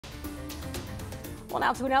Well,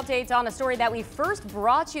 now to an update on a story that we first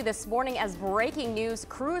brought you this morning as breaking news.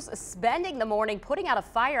 Crews spending the morning putting out a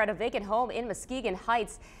fire at a vacant home in Muskegon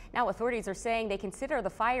Heights. Now authorities are saying they consider the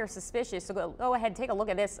fire suspicious. So go ahead and take a look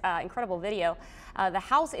at this incredible video. The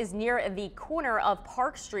house is near the corner of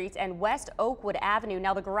Park Street and West Oakwood Avenue.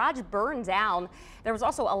 Now the garage burned down. There was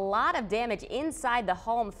also a lot of damage inside the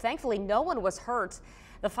home. Thankfully, no one was hurt.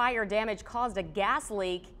 The fire damage caused a gas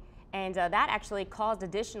leak, and that actually caused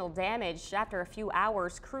additional damage. After a few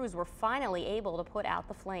hours, crews were finally able to put out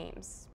the flames.